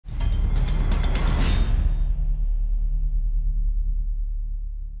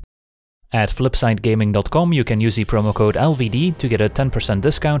At flipsidegaming.com you can use the promo code LVD to get a 10%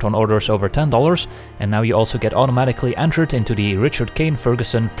 discount on orders over $10, and now you also get automatically entered into the Richard Kane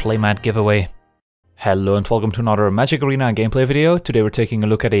Ferguson playmat giveaway. Hello and welcome to another Magic Arena gameplay video. Today we're taking a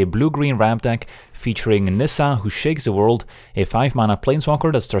look at a blue-green ramp deck featuring Nissa, who shakes the world, a 5-mana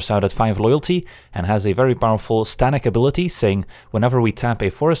planeswalker that starts out at 5 loyalty and has a very powerful static ability saying whenever we tap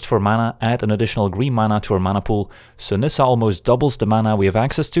a forest for mana, add an additional green mana to our mana pool. So Nissa almost doubles the mana we have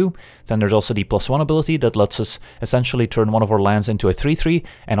access to. Then there's also the +1 ability that lets us essentially turn one of our lands into a 3/3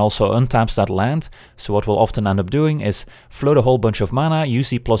 and also untaps that land. So what we'll often end up doing is float a whole bunch of mana, use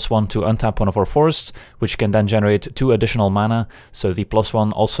the +1 to untap one of our forests, which can then generate 2 additional mana. So the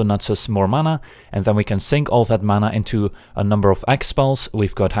 +1 also nets us more mana, and then we can sink all that mana into a number of X spells.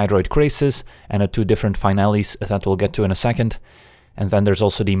 We've got Hydroid Krasis and 2 different finales that we'll get to in a second. And then there's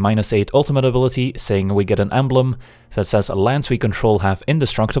also the -8 ultimate ability, saying we get an emblem that says lands we control have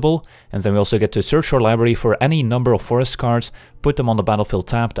indestructible, and then we also get to search our library for any number of forest cards, put them on the battlefield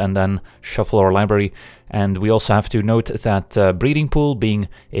tapped, and then shuffle our library. And we also have to note that Breeding Pool, being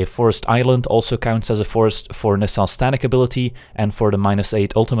a forest island, also counts as a forest for Nissa's static ability and for the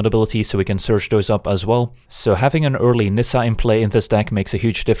 -8 ultimate ability, so we can search those up as well. So having an early Nissa in play in this deck makes a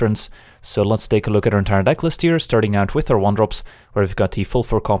huge difference. So let's take a look at our entire deck list here, starting out with our 1-drops, where we've got the full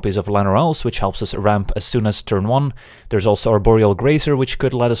 4 copies of Lanorels, which helps us ramp as soon as turn 1. There's also our Boreal Grazer, which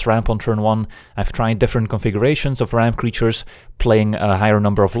could let us ramp on turn 1. I've tried different configurations of ramp creatures, playing a higher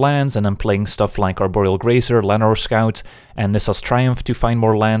number of lands, and then playing stuff like our Boreal Grazer, Lanor Scout, and Nissa's Triumph to find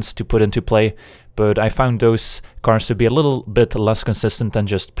more lands to put into play, but I found those cards to be a little bit less consistent than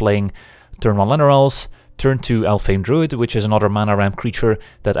just playing turn 1 Lanorels, turn 2 Elfhame Druid, which is another mana ramp creature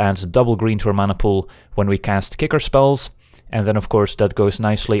that adds double green to our mana pool when we cast kicker spells. And then of course that goes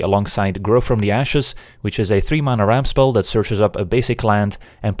nicely alongside Grow from the Ashes, which is a 3-mana ramp spell that searches up a basic land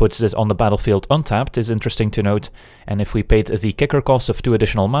and puts it on the battlefield untapped, is interesting to note. And if we paid the kicker cost of 2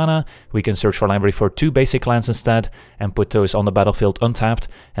 additional mana, we can search our library for 2 basic lands instead and put those on the battlefield untapped,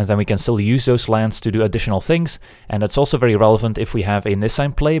 and then we can still use those lands to do additional things. And that's also very relevant if we have a Nissa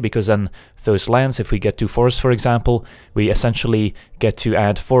in play, because then those lands, if we get 2 forests for example, we essentially get to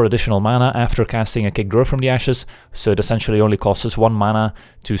add 4 additional mana after casting a kick Grow from the Ashes, so it essentially only costs us 1 mana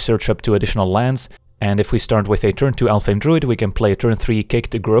to search up 2 additional lands. And if we start with a turn 2 Elfhame Druid, we can play a turn 3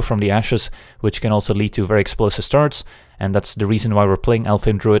 kick to Grow from the Ashes, which can also lead to very explosive starts, and that's the reason why we're playing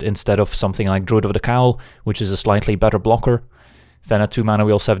Elfhame Druid instead of something like Druid of the Cowl, which is a slightly better blocker. Then at 2 mana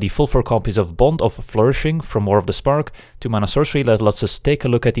we also have the full 4 copies of Bond of Flourishing from War of the Spark, 2 mana sorcery that lets us take a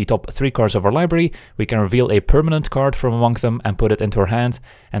look at the top 3 cards of our library. We can reveal a permanent card from among them and put it into our hand,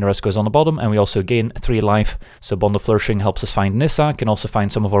 and the rest goes on the bottom, and we also gain 3 life. So Bond of Flourishing helps us find Nissa, can also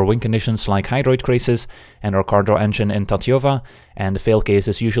find some of our win conditions like Hydroid Krasis and our card draw engine in Tatyova, and the fail case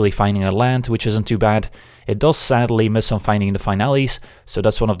is usually finding a land, which isn't too bad. It does sadly miss on finding the finales, so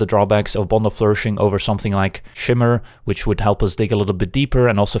that's one of the drawbacks of Bond of Flourishing over something like Shimmer, which would help us dig a little bit deeper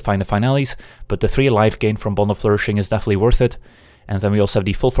and also find the finales, but the 3 life gain from Bond of Flourishing is definitely worth it. And then we also have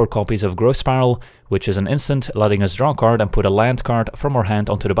the full 4 copies of Growth Spiral, which is an instant letting us draw a card and put a land card from our hand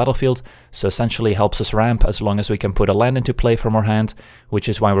onto the battlefield, so essentially helps us ramp as long as we can put a land into play from our hand, which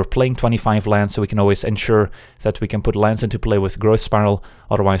is why we're playing 25 lands, so we can always ensure that we can put lands into play with Growth Spiral,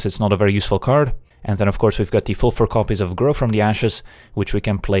 otherwise it's not a very useful card. And then of course we've got the full 4 copies of Grow from the Ashes, which we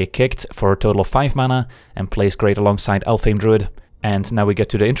can play kicked for a total of 5 mana and plays great alongside Elfhame Druid. And now we get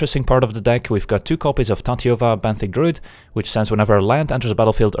to the interesting part of the deck. We've got 2 copies of Tatyova Benthic Druid, which says whenever a land enters the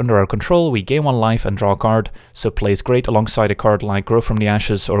battlefield under our control, we gain 1 life and draw a card, so plays great alongside a card like Grow from the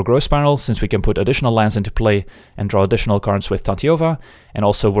Ashes or Growth Spiral, since we can put additional lands into play and draw additional cards with Tatyova, and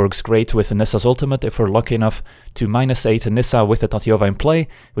also works great with Nissa's ultimate. If we're lucky enough to -8 Nissa with the Tatyova in play,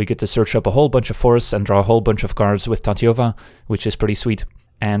 we get to search up a whole bunch of forests and draw a whole bunch of cards with Tatyova, which is pretty sweet.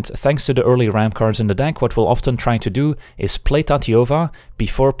 And thanks to the early ramp cards in the deck, what we'll often try to do is play Tatyova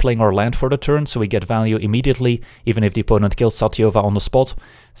before playing our land for the turn, so we get value immediately, even if the opponent kills Tatyova on the spot.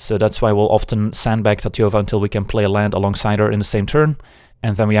 So that's why we'll often sandbag Tatyova until we can play a land alongside her in the same turn.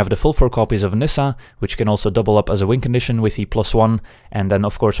 And then we have the full 4 copies of Nissa, which can also double up as a win condition with the +1. And then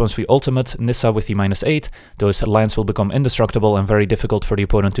of course once we ultimate Nissa with the -8, those lands will become indestructible and very difficult for the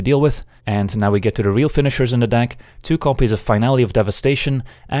opponent to deal with. And now we get to the real finishers in the deck. 2 copies of Finale of Devastation,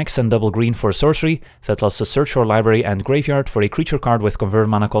 Axe and double green for a sorcery that lets us search our library and graveyard for a creature card with convert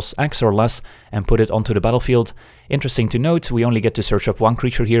mana cost X or less and put it onto the battlefield. Interesting to note, we only get to search up 1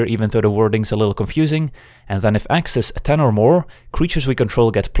 creature here, even though the wording's a little confusing. And then if X is 10 or more, creatures we control control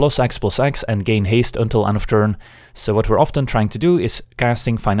get +X/+X and gain haste until end of turn. So what we're often trying to do is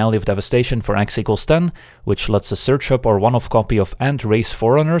casting Finality of Devastation for X equals 10, which lets us search up our one-off copy of and raise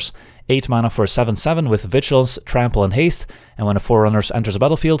Forerunners, 8 mana for 7/7 with Vigilance, Trample and Haste, and when a Forerunners enters the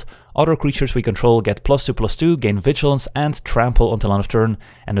battlefield, other creatures we control get +2/+2, gain Vigilance and Trample until end of turn,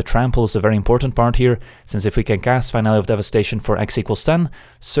 and the Trample is a very important part here, since if we can cast Finality of Devastation for X equals 10,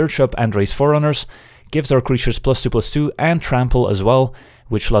 search up and raise Forerunners, gives our creatures +2/+2 and Trample as well,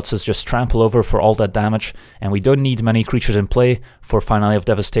 which lets us just trample over for all that damage, and we don't need many creatures in play for Finality of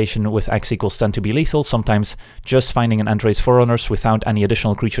Devastation with X equals 10 to be lethal. Sometimes just finding an end-raise Forerunners without any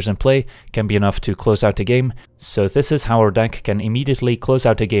additional creatures in play can be enough to close out the game. So this is how our deck can immediately close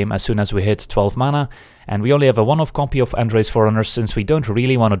out the game as soon as we hit 12 mana, and we only have a one-off copy of end-raise Forerunners since we don't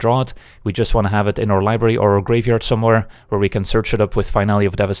really want to draw it, we just want to have it in our library or our graveyard somewhere where we can search it up with Finality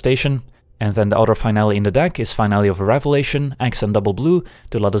of Devastation. And then the other Finality in the deck is Finality of Revelation, X and double blue,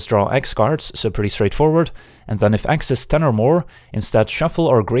 to let us draw X cards, so pretty straightforward. And then if X is 10 or more, instead shuffle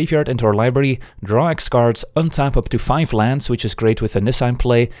our graveyard into our library, draw X cards, untap up to 5 lands, which is great with the Nissa in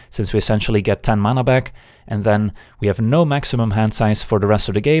play, since we essentially get 10 mana back. And then we have no maximum hand size for the rest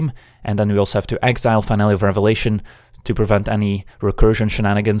of the game, and then we also have to exile Finality of Revelation to prevent any recursion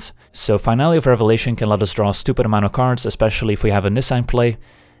shenanigans. So Finality of Revelation can let us draw a stupid amount of cards, especially if we have a Nissa in play.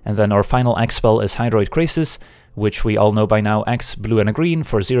 And then our final X spell is Hydroid Krasis, which we all know by now, X, blue and a green,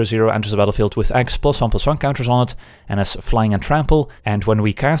 for 0/0 enters the battlefield with X +1/+1 counters on it, and has flying and trample, and when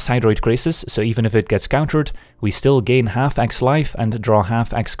we cast Hydroid Krasis, so even if it gets countered, we still gain half X life and draw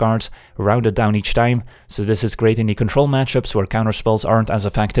half X cards, rounded down each time, so this is great in the control matchups where counter spells aren't as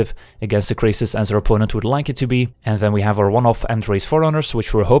effective against the Krasis as our opponent would like it to be. And then we have our one-off end-raise Forerunners,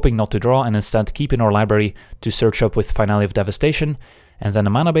 which we're hoping not to draw and instead keep in our library to search up with Finality of Devastation. And then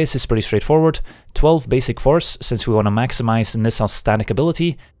the mana base is pretty straightforward, 12 basic force since we want to maximize Nissa's static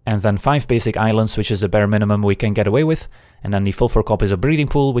ability, and then 5 basic islands, which is the bare minimum we can get away with, and then the full 4 copies of Breeding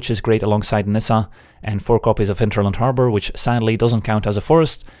Pool, which is great alongside Nissa, and 4 copies of Hinterland Harbor, which sadly doesn't count as a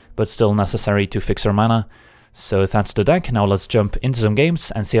forest, but still necessary to fix our mana. So that's the deck. Now let's jump into some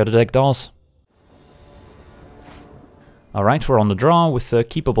games and see how the deck does. Alright, we're on the draw with a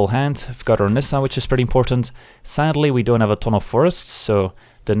keepable hand. We've got our Nissa, which is pretty important. Sadly, we don't have a ton of forests, so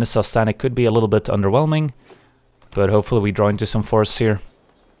the Nissa static could be a little bit underwhelming, but hopefully we draw into some forests here.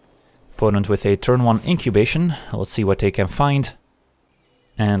 Opponent with a turn 1 incubation. Let's see what they can find.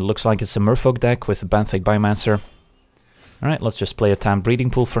 And looks like it's a Merfolk deck with Benthic Biomancer. Alright, let's just play a tapped Breeding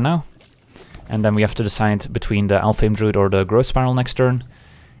Pool for now. And then we have to decide between the Alfheim Druid or the Growth Spiral next turn.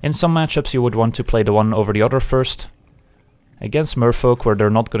 In some matchups you would want to play the one over the other first. Against Merfolk, where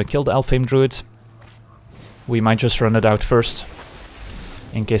they're not going to kill the Alfheim Druid, we might just run it out first,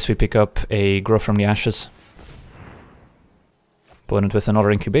 in case we pick up a Growth from the Ashes. Opponent with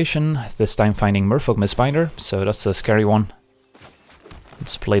another incubation, this time finding Merfolk Mistbinder, so that's a scary one.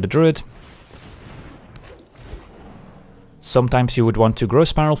 Let's play the Druid. Sometimes you would want to Growth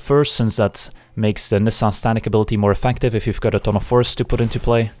Spiral first, since that makes the Nissa static ability more effective if you've got a ton of forests to put into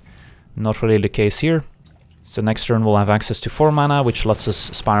play. Not really the case here. So next turn we'll have access to 4 mana, which lets us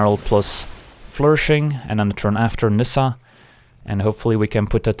Spiral plus Flourishing, and then the turn after Nissa, and hopefully we can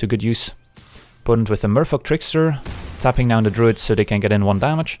put that to good use. Opponent with a Merfolk Trickster, tapping down the Druid so they can get in 1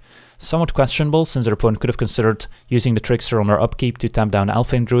 damage. Somewhat questionable, since their opponent could have considered using the Trickster on our upkeep to tap down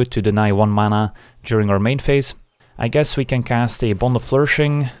Alfheim Druid to deny 1 mana during our main phase. I guess we can cast a Bond of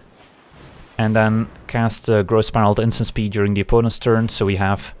Flourishing, and then cast a Growth Spiral at instant speed during the opponent's turn, so we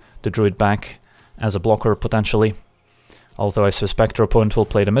have the Druid back as a blocker potentially. Although I suspect our opponent will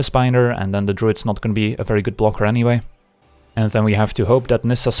play the Mistbinder, and then the Druid's not going to be a very good blocker anyway. And then we have to hope that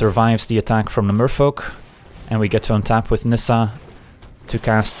Nissa survives the attack from the Merfolk, and we get to untap with Nissa to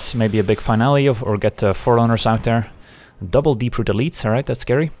cast maybe a big Finale or get the Forerunners out there. Double Deeproot Elite, alright, that's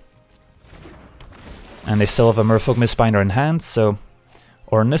scary. And they still have a Merfolk Mistbinder in hand, so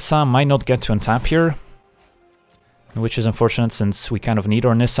our Nissa might not get to untap here, which is unfortunate since we kind of need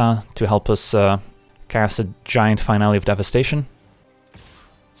our Nissa to help us cast a giant Finale of Devastation.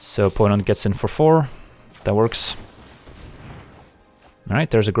 So opponent gets in for 4. That works. Alright,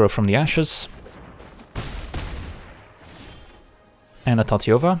 there's a Growth from the Ashes. And a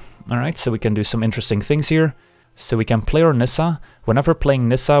Tatyova. Alright, so we can do some interesting things here. So we can play our Nissa. Whenever playing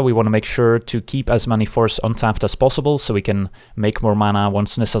Nissa, we want to make sure to keep as many forests untapped as possible, so we can make more mana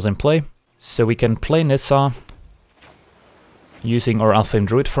once Nissa's in play. So we can play Nissa using our Alfheim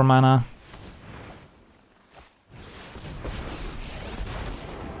Druid for mana.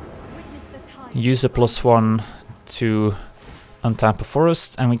 Use a +1 to untap a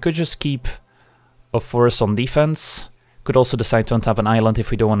forest, and we could just keep a forest on defense Could also decide to untap an island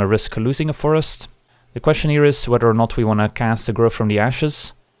if we don't want to risk losing a forest. The question here is whether or not we want to cast a Grow from the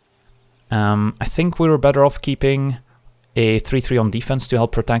Ashes. I think we were better off keeping a 3-3 on defense to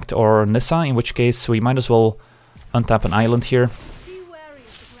help protect our Nissa, in which case we might as well untap an island here.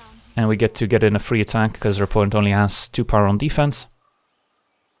 And we get to get in a free attack because our opponent only has 2 power on defense.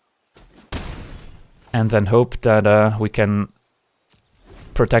 And then hope that we can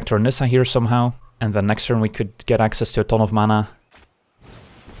protect our Nissa here somehow. And then next turn we could get access to a ton of mana.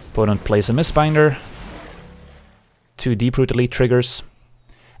 Opponent plays a Mistbinder. 2 Deeproot Elite triggers.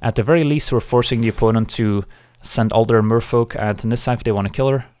 At the very least we're forcing the opponent to send all their merfolk at Nissa if they want to kill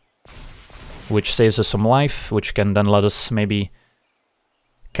her. Which saves us some life, which can then let us maybe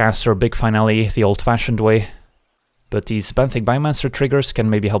cast our big finale the old-fashioned way. But these Benthic Biomancer triggers can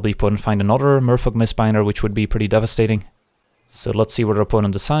maybe help the opponent find another Merfolk Mistbinder, which would be pretty devastating. So let's see what our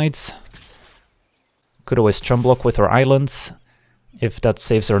opponent decides. Could always chum block with our islands, if that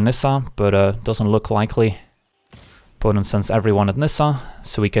saves our Nissa, but doesn't look likely. Opponent sends everyone at Nissa,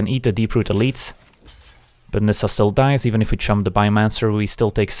 so we can eat the Deeproot Elite. But Nissa still dies, even if we chum the Biomancer, we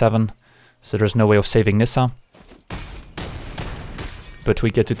still take 7. So there's no way of saving Nissa. But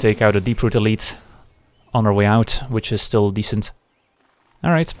we get to take out a Deeproot Elite on our way out, which is still decent.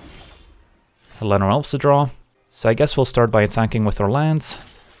 Alright. Land our elves to draw. So I guess we'll start by attacking with our lands.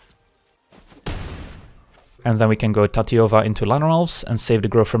 And then we can go Tatyova into land our elves and save the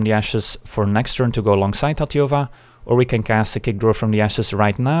Grow from the Ashes for next turn to go alongside Tatyova. Or we can cast a Kick Grow from the Ashes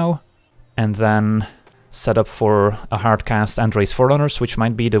right now. And then set up for a hard cast and raise Forerunners, which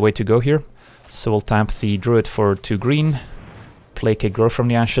might be the way to go here. So we'll tap the Druid for 2 green. Play Kick Grow from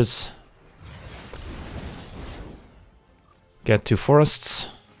the Ashes. Get 2 forests.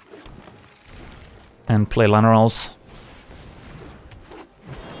 And play Lannerals.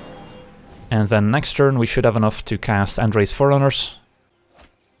 And then next turn we should have enough to cast and raise Forerunners.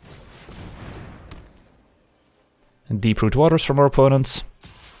 Deeproot Waters from our opponents.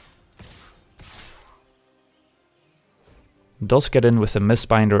 Does get in with a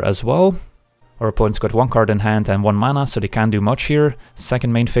Mistbinder as well. Our opponent's got 1 card in hand and 1 mana, so they can't do much here.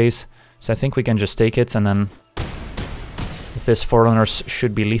 Second main phase. So I think we can just take it, and then this Forerunners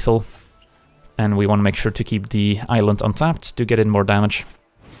should be lethal. And we want to make sure to keep the island untapped to get in more damage.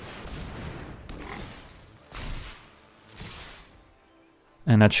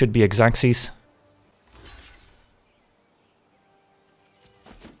 And that should be Xaxes.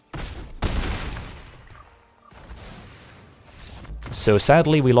 So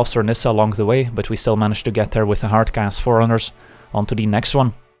sadly we lost our Nissa along the way, but we still managed to get there with a hard cast Forerunners. On to the next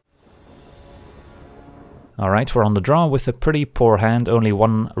one. Alright, we're on the draw with a pretty poor hand, only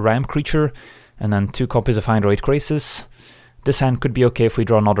 1 ramp creature, and then 2 copies of Hydroid Krasis. This hand could be okay if we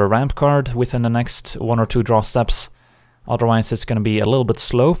draw another ramp card within the next 1 or 2 draw steps. Otherwise it's going to be a little bit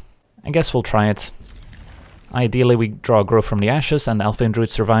slow. I guess we'll try it. Ideally we draw a Grow from the Ashes and Elfin Druid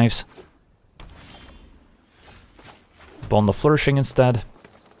survives. Bond of Flourishing instead.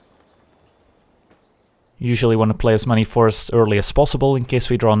 Usually want to play as many forests early as possible in case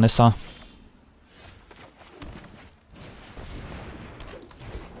we draw Nissa.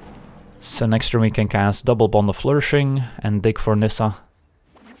 So next turn we can cast double Bond of Flourishing and dig for Nissa.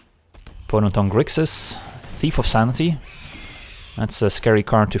 Opponent on Grixis. Thief of Sanity. That's a scary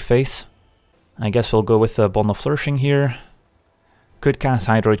card to face. I guess we'll go with the Bond of Flourishing here. Could cast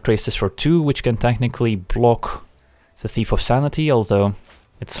Hydroid Krasis for 2, which can technically block the Thief of Sanity, although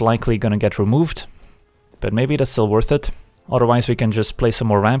it's likely gonna get removed. But maybe that's still worth it. Otherwise we can just play some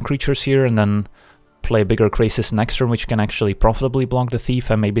more ramp creatures here and then play a bigger Krasis next turn, which can actually profitably block the Thief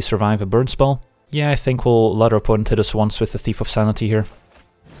and maybe survive a burn spell. Yeah, I think we'll let our opponent hit us once with the Thief of Sanity here.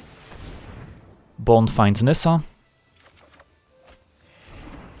 Bond finds Nissa.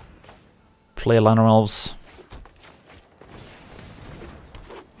 Play Lanner Elves.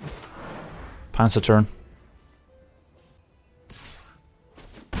 Pass a turn.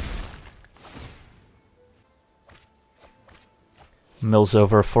 Mills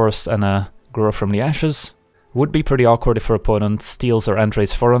over a forest and a Grow from the Ashes. Would be pretty awkward if our opponent steals our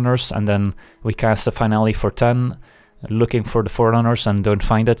End-Raise Forerunners and then we cast a Finale for 10, looking for the Forerunners and don't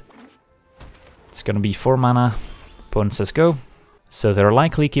find it. It's gonna be 4 mana. Opponent says go. So they're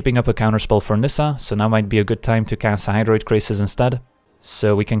likely keeping up a counterspell for Nissa, so now might be a good time to cast a Hydroid Krasis instead.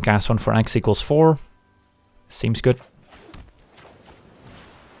 So we can cast one for X equals 4. Seems good.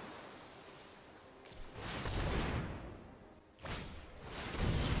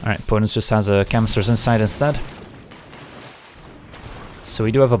 Alright, opponent just has a Chemist's Insight instead. So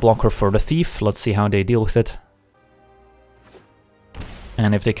we do have a blocker for the Thief, let's see how they deal with it.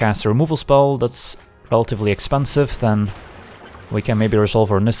 And if they cast a removal spell, that's relatively expensive, then we can maybe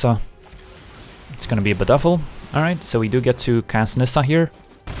resolve our Nissa. It's gonna be a Bedevil. Alright, so we do get to cast Nissa here.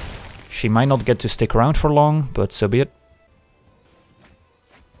 She might not get to stick around for long, but so be it.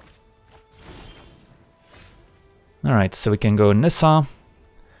 Alright, so we can go Nissa,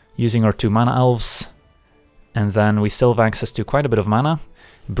 using our 2 mana elves, and then we still have access to quite a bit of mana.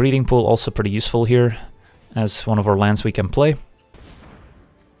 Breeding Pool also pretty useful here, as one of our lands we can play.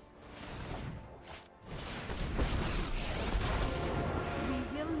 We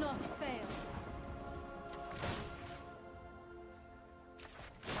will not fail.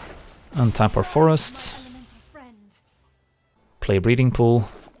 Untap our forests, play Breeding Pool.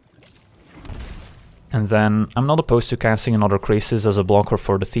 And then I'm not opposed to casting another Krasis as a blocker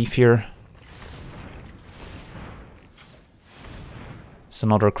for the Thief here. So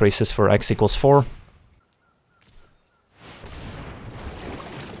another Krasis for X equals 4.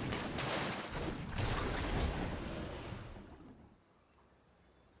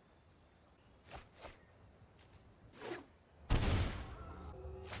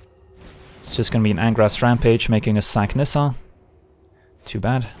 It's just gonna be an Angrass Rampage making us sack Nissa. Too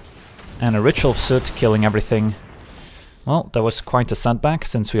bad. And a Ritual of Soot killing everything. Well, that was quite a setback,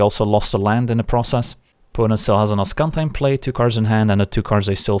 since we also lost a land in the process. Opponent still has an Ascanta in play, 2 cards in hand, and the 2 cards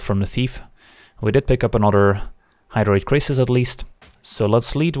they stole from the Thief. We did pick up another Hydroid Krasis at least. So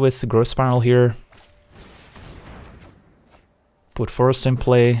let's lead with the Growth Spiral here. Put Forest in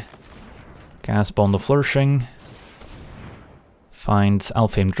play. Cast Bond of Flourishing. Find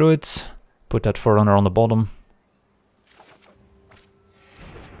Elfhame Druids. Put that Forerunner on the bottom.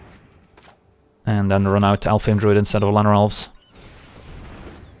 And then run out Elfhame Druid instead of Llanowar Elves.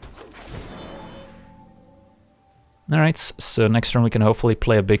 Alright, so next turn we can hopefully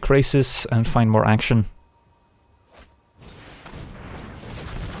play a big Krasis and find more action.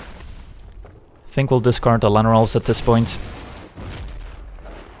 I think we'll discard the Llanowar Elves at this point.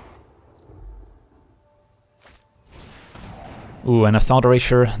 Ooh, and a Thought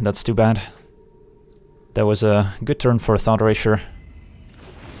Erasure, that's too bad. That was a good turn for a Thought Erasure.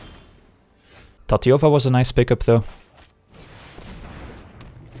 Tatyova was a nice pickup though.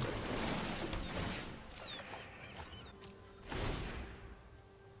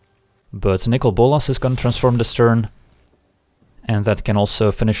 But Nicol Bolas is going to transform this turn. And that can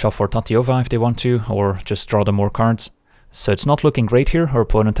also finish off for Tatyova if they want to, or just draw them more cards. So it's not looking great here. Our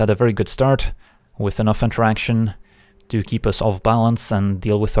opponent had a very good start, with enough interaction to keep us off balance and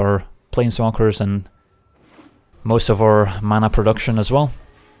deal with our Planeswalkers and most of our mana production as well.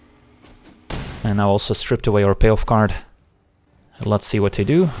 And now also stripped away our payoff card. Let's see what they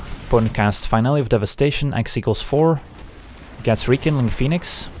do. Opponent casts Finale of Devastation, X equals 4. Gets Rekindling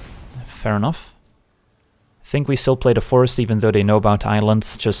Phoenix. Fair enough. I think we still play the Forest even though they know about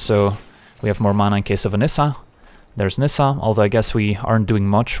islands, just so we have more mana in case of a Nissa. There's Nissa, although I guess we aren't doing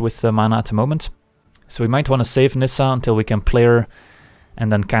much with the mana at the moment. So we might want to save Nissa until we can play her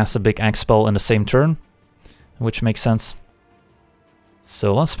and then cast a big X spell in the same turn, which makes sense.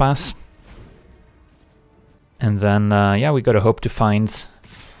 So let's pass. And then, yeah, we gotta hope to find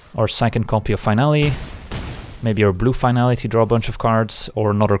our second copy of Finale. Maybe our blue Finale to draw a bunch of cards,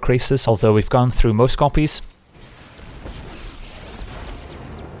 or another Krasis, although we've gone through most copies.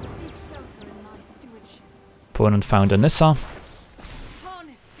 Opponent found a Nissa.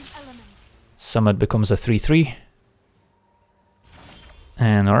 Summit becomes a 3/3.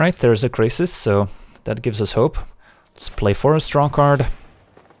 And alright, there's a Krasis, so that gives us hope. Let's play Forest, draw a card.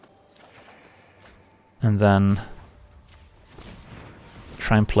 And then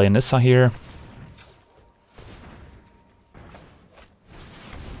try and play Nissa here.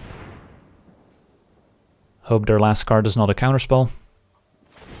 Hope their last card is not a counterspell.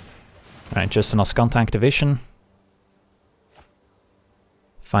 Alright, just an Ascanta activation.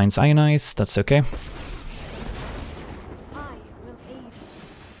 Finds Ionize, that's okay.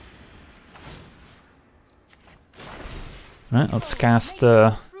 Alright, let's cast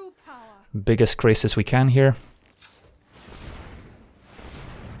biggest Krasis we can here.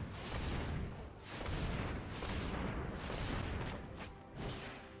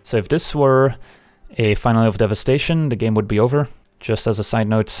 So if this were a Finale of Devastation, the game would be over, just as a side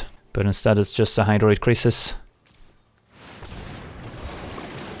note, but instead it's just a Hydroid Krasis.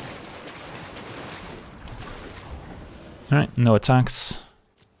 Alright, no attacks.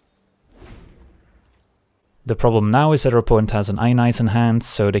 The problem now is that our opponent has an Ionize in hand,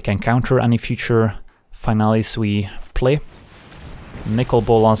 so they can counter any future Finales we play. Nicol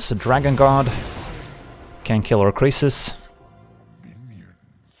Bolas, Dragon God, can kill our Krasis.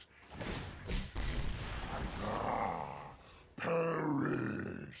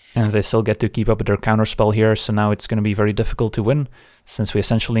 And they still get to keep up with their counterspell here, so now it's going to be very difficult to win, since we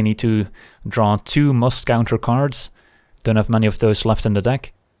essentially need to draw 2 must-counter cards. Don't have many of those left in the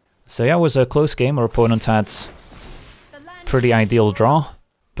deck. So yeah, it was a close game. Our opponent had pretty ideal draw,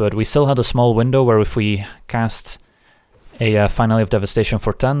 but we still had a small window where if we cast a Finale of Devastation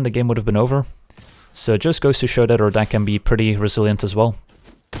for 10, the game would have been over. So it just goes to show that our deck can be pretty resilient as well.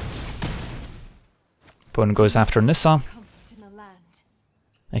 Opponent goes after Nissa.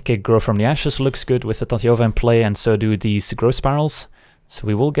 A Kick Grow from the Ashes looks good with the Tatyova in play, and so do these Growth Spirals. So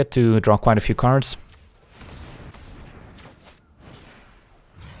we will get to draw quite a few cards.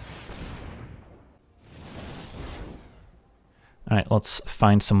 Alright, let's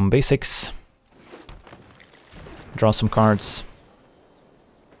find some basics. Draw some cards.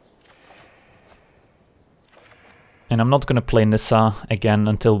 And I'm not going to play Nissa again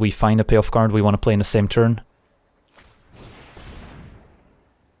until we find a payoff card we want to play in the same turn.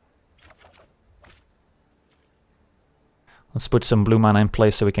 Let's put some blue mana in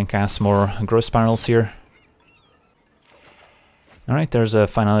play so we can cast more Growth Spirals here. Alright, there's a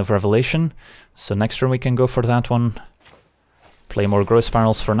Finale of Revelation. So next turn we can go for that one. Play more Growth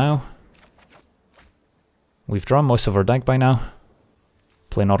Spirals for now. We've drawn most of our deck by now.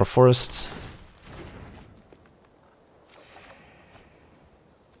 Play another Forests.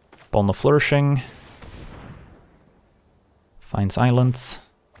 Bond of Flourishing. Finds Islands.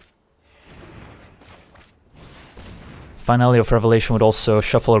 Finale of Revelation would also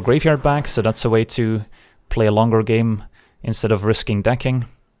shuffle our graveyard back, so that's a way to play a longer game instead of risking decking.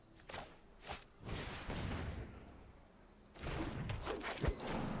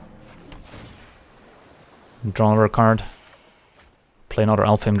 Draw another card. Play another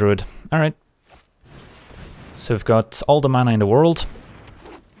Alfheim Druid. Alright. So we've got all the mana in the world.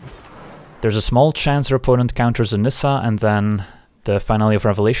 There's a small chance our opponent counters a Nissa and then the Finale of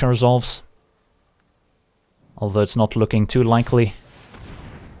Revelation resolves. Although it's not looking too likely.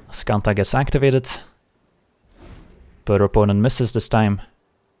 Skanta gets activated. But our opponent misses this time.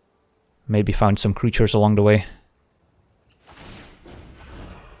 Maybe found some creatures along the way.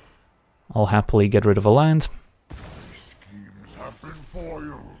 I'll happily get rid of a land. Schemes have been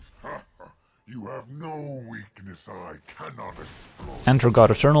foiled. You have no weakness I cannot explore. Enter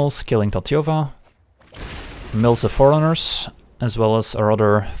God Eternals, killing Tatyova. Mills the Forerunners, as well as our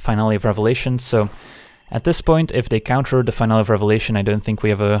other Finale of Revelation. So at this point, if they counter the Finale of Revelation, I don't think we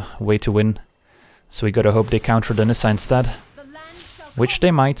have a way to win. So we gotta hope they counter the Nissa instead. Which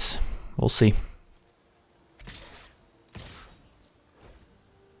they might. We'll see.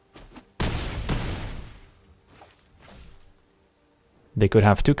 They could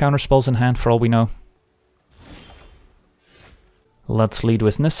have 2 counterspells in hand for all we know. Let's lead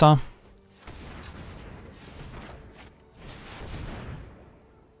with Nissa.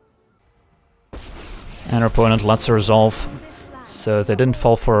 And our opponent lets her resolve. So they didn't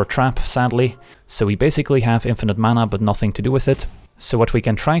fall for a trap, sadly. So we basically have infinite mana but nothing to do with it. So what we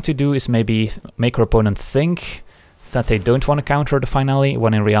can try to do is maybe make our opponent think that they don't want to counter the Finale,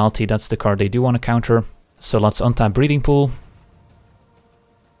 when in reality that's the card they do want to counter. So let's untap Breeding Pool.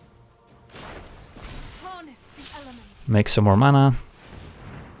 Make some more mana.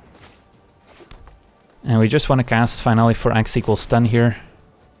 And we just want to cast Finale for X equals 10 here.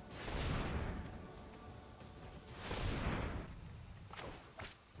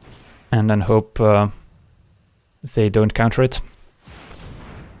 And then hope they don't counter it.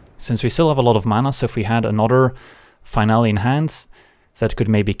 Since we still have a lot of mana, so if we had another Finale in hand that could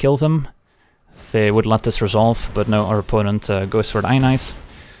maybe kill them, they would let this resolve, but no, our opponent goes for the Ionize.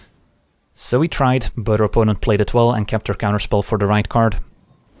 So we tried, but our opponent played it well and kept her counterspell for the right card.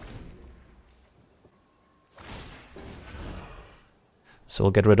 So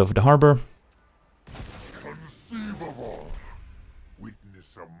we'll get rid of the Harbor. Conceivable.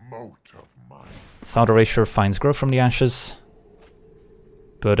 Witness a mote of mine. Thought Erasure finds Growth from the Ashes.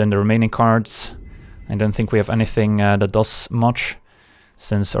 But in the remaining cards, I don't think we have anything that does much,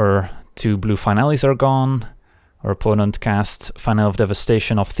 since our 2 blue Finales are gone. Our opponent cast Finale of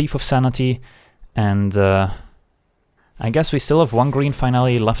Devastation of Thief of Sanity, and I guess we still have 1 green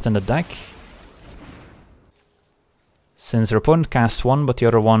Finale left in the deck. Since our opponent cast 1, but the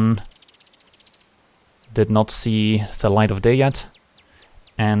other one did not see the light of day yet.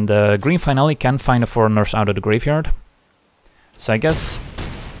 And green Finale can find the Foreigners out of the graveyard. So I guess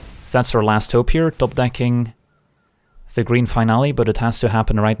that's our last hope here, top decking the green Finale, but it has to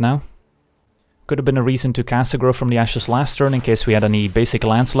happen right now. Could have been a reason to cast a Growth from the Ashes last turn in case we had any basic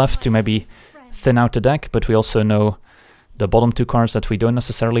lands left to maybe thin out the deck, but we also know the bottom 2 cards that we don't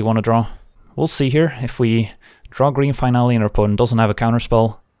necessarily want to draw. We'll see here. If we draw green Finale and our opponent doesn't have a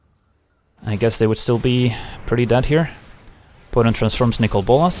counterspell, I guess they would still be pretty dead here. Opponent transforms Nicol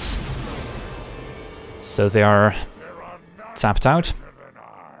Bolas. So they are tapped out.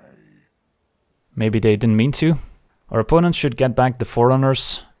 Maybe they didn't mean to. Our opponent should get back the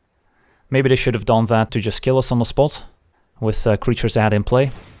Forerunners. Maybe they should have done that to just kill us on the spot with creatures they had in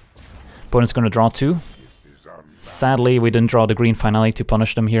play. Opponent's going to draw 2. Sadly, we didn't draw the green finale to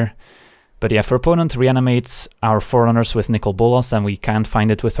punish them here. But yeah, if our opponent reanimates our Forerunners with Nicol Bolas, then we can't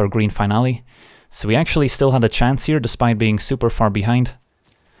find it with our green finale. So we actually still had a chance here, despite being super far behind,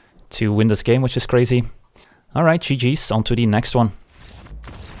 to win this game, which is crazy. Alright, GG's, on to the next one.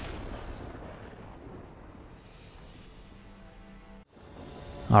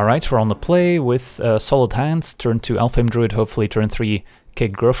 Alright, we're on the play with solid hands. Turn 2 Elfheim Druid, hopefully turn 3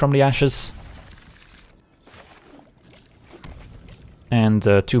 kick Grow from the Ashes. And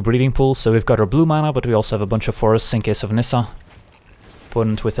 2 Breeding Pools, so we've got our blue mana, but we also have a bunch of forests in case of Nissa.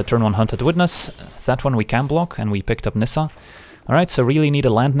 Opponent with a turn 1 Hunted Witness. That one we can block, and we picked up Nissa. Alright, so really need a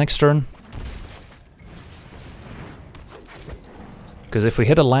land next turn. Because if we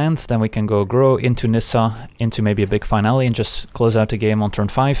hit a land, then we can go Grow into Nissa, into maybe a big finale, and just close out the game on turn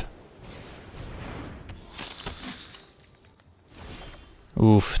 5.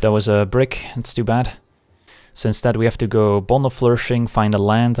 Oof, that was a brick, it's too bad. So instead we have to go Bond of Flourishing, find a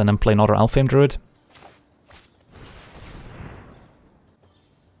land, and then play another Elfheim Druid.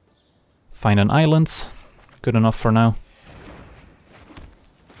 Find an island. Good enough for now.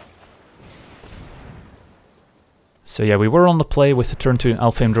 So yeah, we were on the play with the turn 2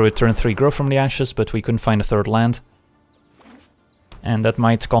 Elfheim Druid, turn 3 Grow from the Ashes, but we couldn't find a third land. And that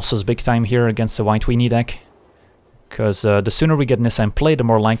might cost us big time here against the White Weenie deck. Because the sooner we get Nissa in play, the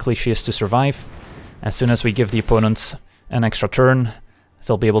more likely she is to survive. As soon as we give the opponents an extra turn,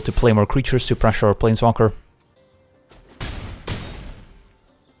 they'll be able to play more creatures to pressure our Planeswalker.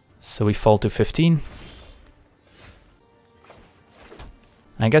 So we fall to 15.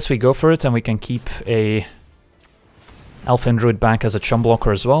 I guess we go for it, and we can keep a Elfheim Druid back as a chum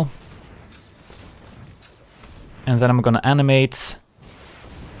blocker as well. And then I'm gonna animate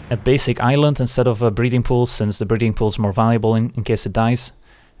a basic island instead of a Breeding Pool, since the Breeding Pool is more valuable in case it dies.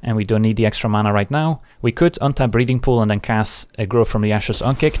 And we don't need the extra mana right now. We could untap Breeding Pool and then cast a Grow from the Ashes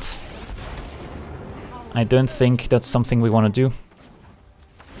unkicked. I don't think that's something we want to do.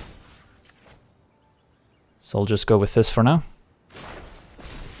 So I'll just go with this for now.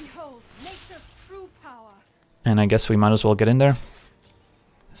 Behold, nature's true power. And I guess we might as well get in there,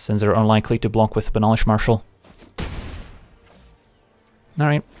 since they're unlikely to block with Banalish Marshal.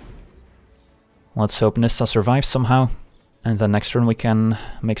 Alright. Let's hope Nissa survives somehow. And then next turn we can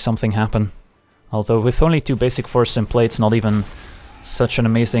make something happen. Although with only 2 basic forests in play, it's not even such an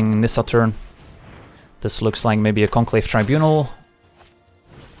amazing Nissa turn. This looks like maybe a Conclave Tribunal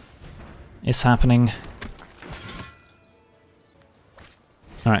is happening.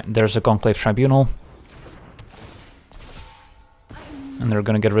 Alright, there's a Conclave Tribunal. And they're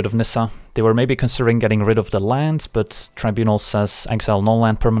gonna get rid of Nissa. They were maybe considering getting rid of the land, but Tribunal says exile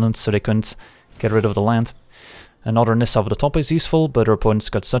non-land permanents, so they couldn't get rid of the land. Another Nissa over the top is useful, but our opponent's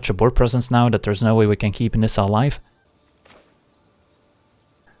got such a board presence now that there's no way we can keep Nissa alive.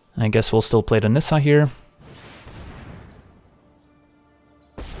 I guess we'll still play the Nissa here.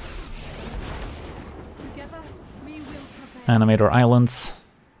 Together, we will prevail. Animate our islands.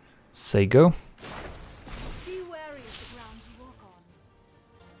 Say go. Be wary of the ground you walk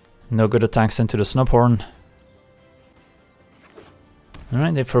on. No good attacks into the Snubhorn.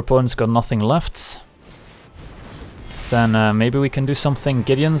 Alright, if our opponent's got nothing left, then maybe we can do something.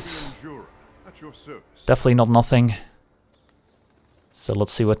 Gideon's definitely not nothing. So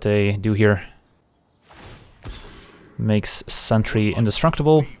let's see what they do here. Makes Sentry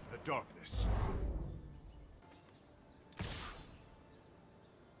indestructible.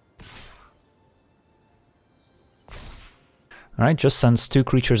 Alright, just sends 2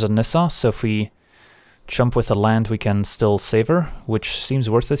 creatures at Nissa, so if we jump with a land we can still save her, which seems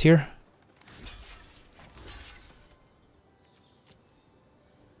worth it here.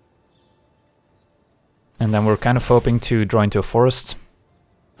 And then we're kind of hoping to draw into a forest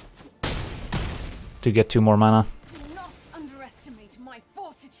to get 2 more mana. Do not underestimate my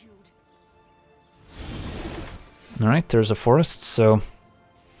fortitude. Alright, there's a forest, so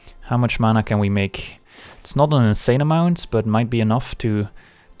how much mana can we make? It's not an insane amount, but might be enough to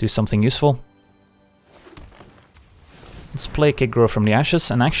do something useful. Let's play Kick Grow from the Ashes,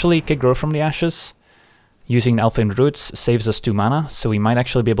 and actually Kick Grow from the Ashes using the Elfheim Druids saves us 2 mana, so we might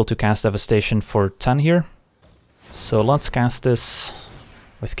actually be able to cast Devastation for 10 here. So let's cast this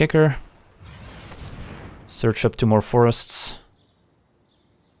with Kicker. Search up 2 more forests.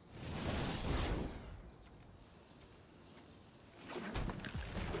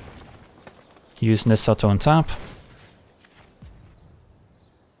 Use Nissa to untap.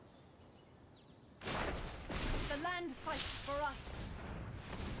 The land fights for us.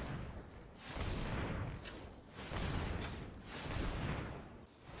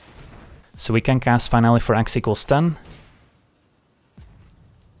 So we can cast finally for X equals 10.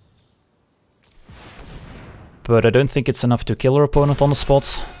 But I don't think it's enough to kill our opponent on the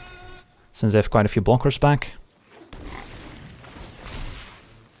spot, since they have quite a few blockers back.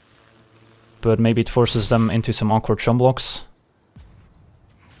 But maybe it forces them into some awkward chum blocks.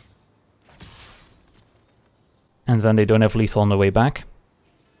 And then they don't have lethal on the way back.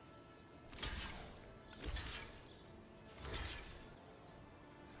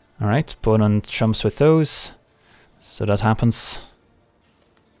 Alright, opponent chumps with those. So that happens.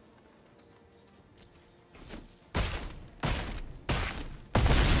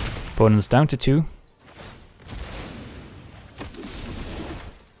 Opponent's down to 2.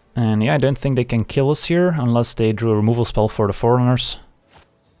 And yeah, I don't think they can kill us here, unless they drew a removal spell for the Forerunners.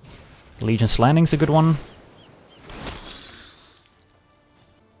 Legion's Landing's a good one.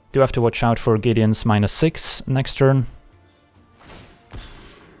 Do have to watch out for Gideon's -6 next turn.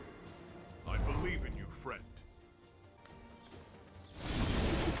 I believe in you, friend.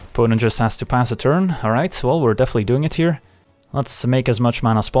 Opponent just has to pass a turn. Alright, well, we're definitely doing it here. Let's make as much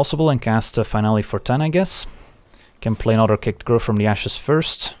mana as possible and cast a Finale for 10, I guess. Can play another Kicked Growth from the Ashes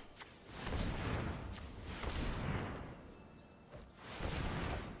first.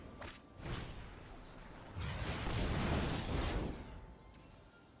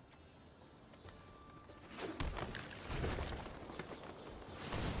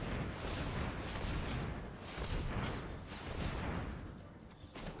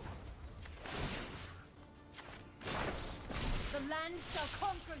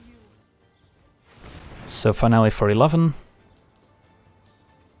 So Finale for 11.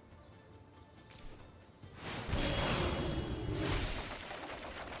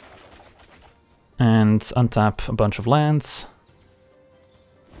 And untap a bunch of lands.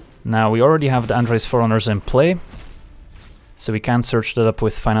 Now we already have the Andres Forerunners in play, so we can't search that up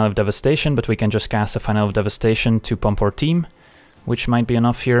with Finale of Devastation, but we can just cast a Finale of Devastation to pump our team, which might be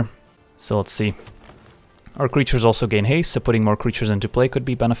enough here. So let's see. Our creatures also gain haste, so putting more creatures into play could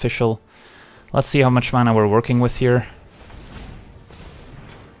be beneficial. Let's see how much mana we're working with here.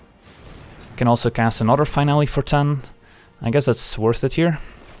 Can also cast another Finale for 10. I guess that's worth it here,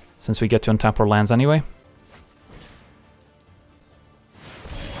 since we get to untap our lands anyway.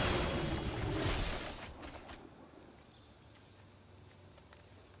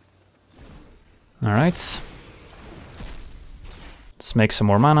 Alright. Let's make some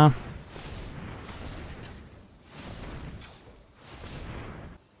more mana.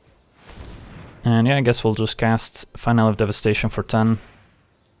 And yeah, I guess we'll just cast Finale of Devastation for 10.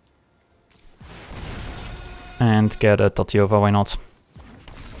 And get a Tatyova, why not?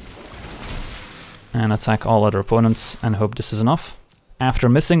 And attack all other opponents and hope this is enough. After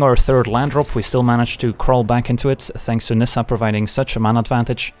missing our third land drop, we still managed to crawl back into it, thanks to Nissa providing such a mana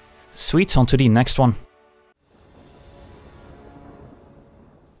advantage. Sweet, on to the next one.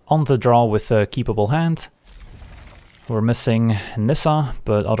 On the draw with a keepable hand. We're missing Nissa,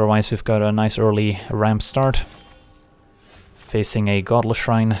 but otherwise we've got a nice early ramp start. Facing a Godless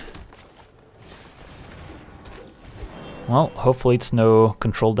Shrine. Well, hopefully it's no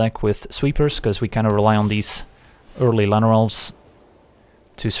control deck with sweepers, because we kind of rely on these early Llanowar Elves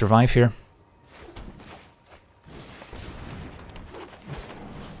to survive here.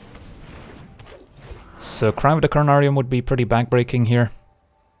 So Cry of the Carnarium would be pretty backbreaking here.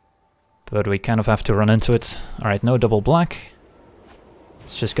 But we kind of have to run into it. Alright, no double black.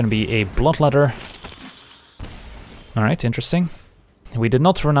 It's just going to be a Bloodletter. Alright, interesting. We did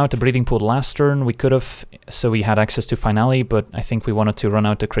not run out the Breeding Pool last turn. We could have, so we had access to Finale, but I think we wanted to run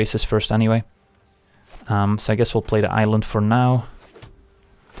out the Krasis first anyway. So I guess we'll play the Island for now.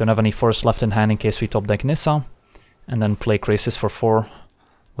 Don't have any forest left in hand in case we top deck Nissa. And then play Krasis for 4,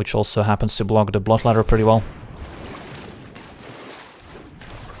 which also happens to block the Bloodletter pretty well.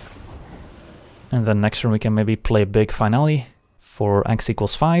 And then next turn we can maybe play a big Finale for X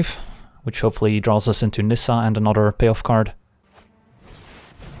equals 5, which hopefully draws us into Nissa and another payoff card.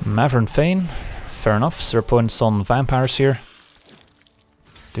 Mavern Fane, fair enough, so our opponent's on Vampires here.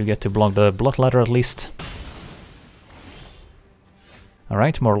 Do get to block the Bloodletter at least.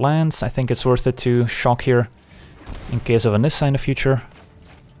 Alright, more lands. I think it's worth it to shock here in case of a Nissa in the future.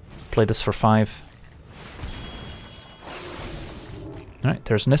 Play this for 5. Alright,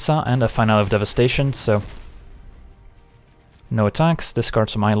 there's Nissa and a Finale of Devastation, so no attacks, discard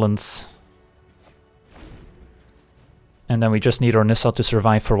some islands. And then we just need our Nissa to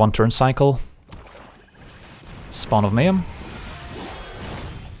survive for 1 turn cycle. Spawn of Mayhem.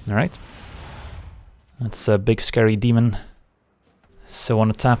 Alright. That's a big scary demon. So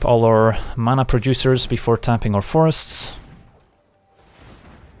want to tap all our mana producers before tapping our forests.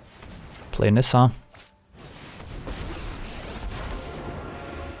 Play Nissa.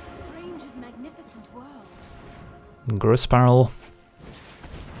 Strange and magnificent world. Gross Barrel.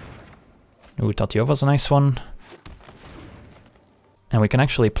 Ooh, Tatiova's a nice one. And we can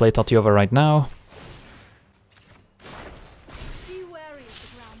actually play Tatiova right now. Be wary of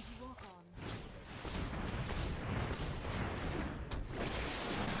the ground you walk on.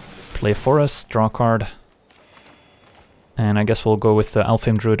 Play Forest, draw a card. And I guess we'll go with the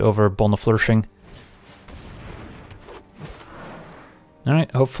Alfheim Druid over Bond of Flourishing.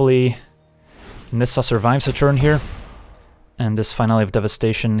 Alright, hopefully Nissa survives a turn here. And this Finale of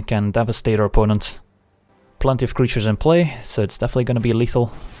Devastation can devastate our opponent. Plenty of creatures in play, so it's definitely going to be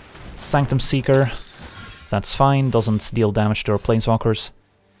lethal. Sanctum Seeker, that's fine, doesn't deal damage to our planeswalkers.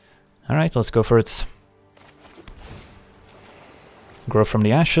 Alright, let's go for it. Grow from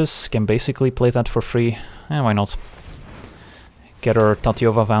the Ashes, can basically play that for free. Why not? Get our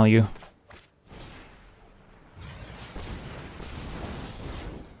Tatiova value.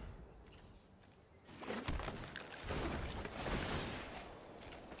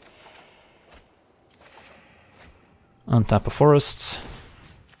 Untap a forests.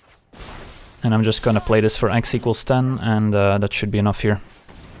 And I'm just gonna play this for X equals 10, and that should be enough here.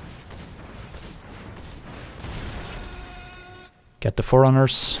 Get the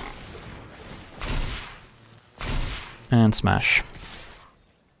Forerunners. And smash.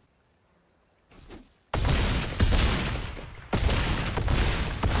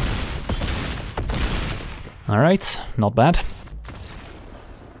 Alright, not bad.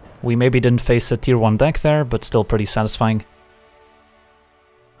 We maybe didn't face a tier 1 deck there, but still pretty satisfying.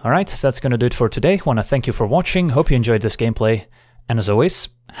 Alright, that's gonna do it for today. Wanna thank you for watching, hope you enjoyed this gameplay, and as always,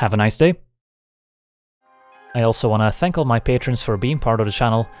 have a nice day. I also wanna thank all my patrons for being part of the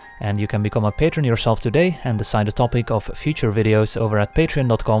channel, and you can become a patron yourself today and decide the topic of future videos over at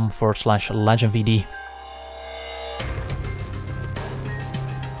patreon.com/LegenVD.